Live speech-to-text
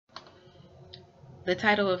The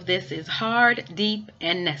title of this is Hard, Deep,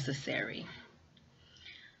 and Necessary.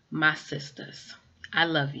 My sisters, I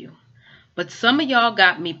love you. But some of y'all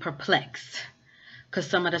got me perplexed. Because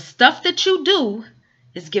some of the stuff that you do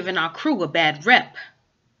is giving our crew a bad rep.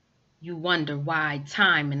 You wonder why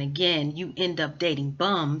time and again you end up dating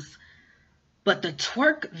bums. But the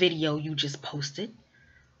twerk video you just posted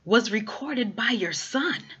was recorded by your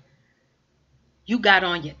son. You got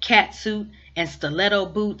on your catsuit and stiletto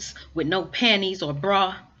boots with no panties or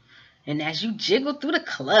bra. And as you jiggle through the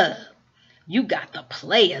club, you got the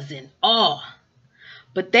players in awe.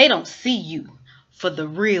 But they don't see you for the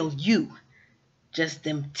real you. Just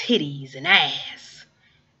them titties and ass.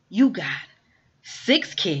 You got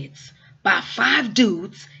 6 kids by 5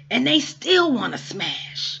 dudes and they still want to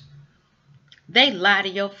smash. They lie to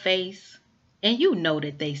your face and you know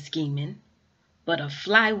that they scheming. But a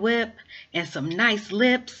fly whip and some nice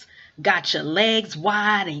lips got your legs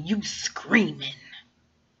wide and you screaming.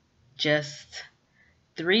 Just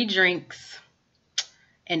 3 drinks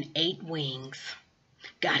and 8 wings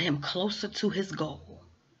got him closer to his goal.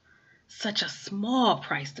 Such a small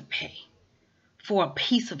price to pay for a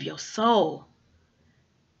piece of your soul.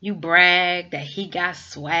 You brag that he got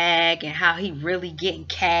swag and how he really getting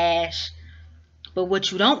cash. But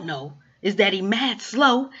what you don't know is that he mad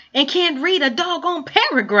slow and can't read a doggone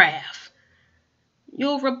paragraph.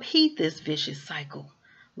 You'll repeat this vicious cycle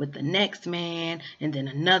with the next man and then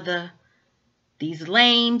another. These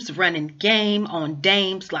lames running game on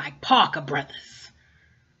dames like Parker Brothers.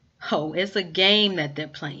 Oh, it's a game that they're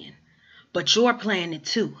playing, but you're playing it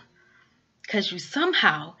too. 'Cause you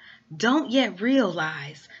somehow don't yet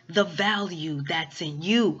realize the value that's in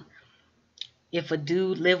you. If a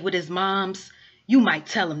dude lived with his moms, you might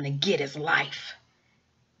tell him to get his life.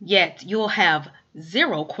 Yet you'll have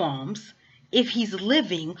 0 qualms if he's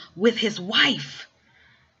living with his wife.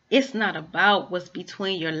 It's not about what's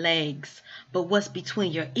between your legs, but what's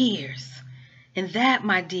between your ears. And that,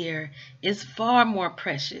 my dear, is far more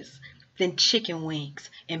precious than chicken wings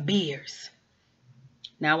and beers.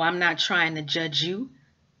 Now, I'm not trying to judge you,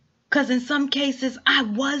 'cause in some cases I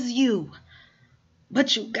was you.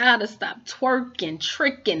 But you gotta stop twerking,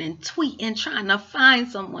 tricking, and tweeting, trying to find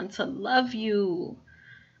someone to love you.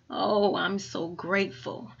 Oh, I'm so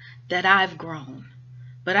grateful that I've grown.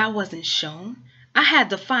 But I wasn't shown. I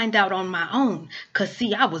had to find out on my own. 'Cause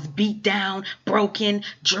see, I was beat down, broken,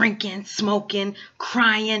 drinking, smoking,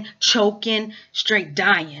 crying, choking, straight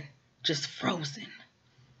dying, just frozen.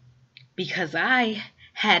 Because I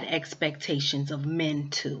had expectations of men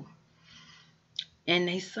too. And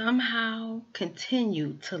they somehow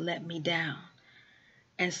continued to let me down.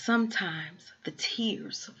 And sometimes the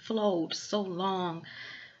tears flowed so long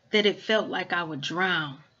that it felt like I would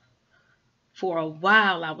drown. For a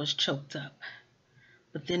while I was choked up.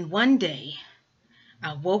 But then one day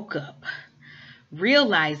I woke up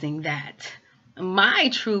realizing that my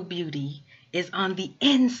true beauty is on the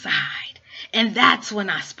inside. And that's when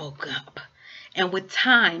I spoke up. And with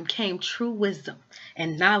time came true wisdom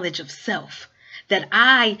and knowledge of self. That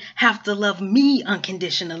I have to love me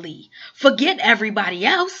unconditionally. Forget everybody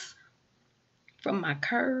else. From my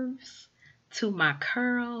curves to my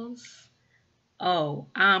curls. Oh,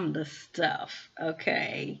 I'm the stuff,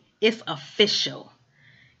 okay? It's official.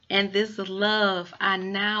 And this love I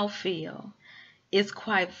now feel is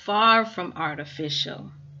quite far from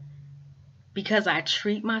artificial. Because I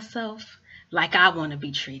treat myself like I want to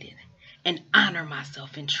be treated. And honor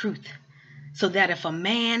myself in truth. So that if a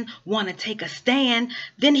man want to take a stand,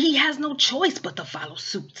 then he has no choice but to follow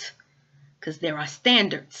suit. 'Cause there are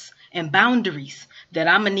standards and boundaries that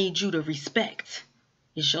I'm going to need you to respect.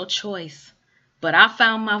 It's your choice. But I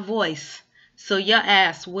found my voice, so your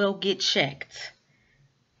ass will get checked.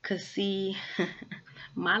 'Cause see,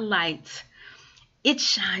 my light, it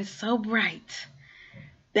shines so bright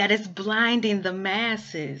that it's blinding the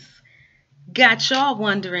masses. Got y'all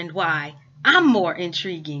wondering why I'm more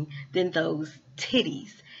intriguing than those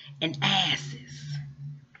titties and asses.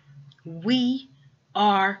 We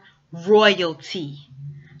are royalty,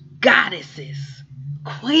 goddesses,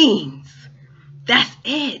 queens. That's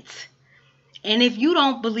it. And if you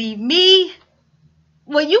don't believe me,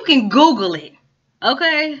 well, you can Google it,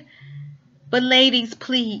 okay? But ladies,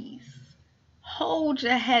 please, hold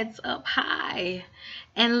your heads up high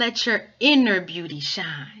and let your inner beauty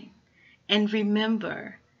shine. And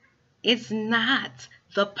remember, it's not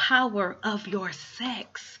the power of your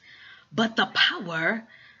sex, but the power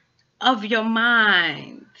of your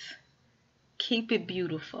mind. Keep it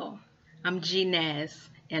beautiful. I'm G Naz,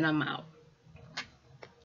 and I'm out.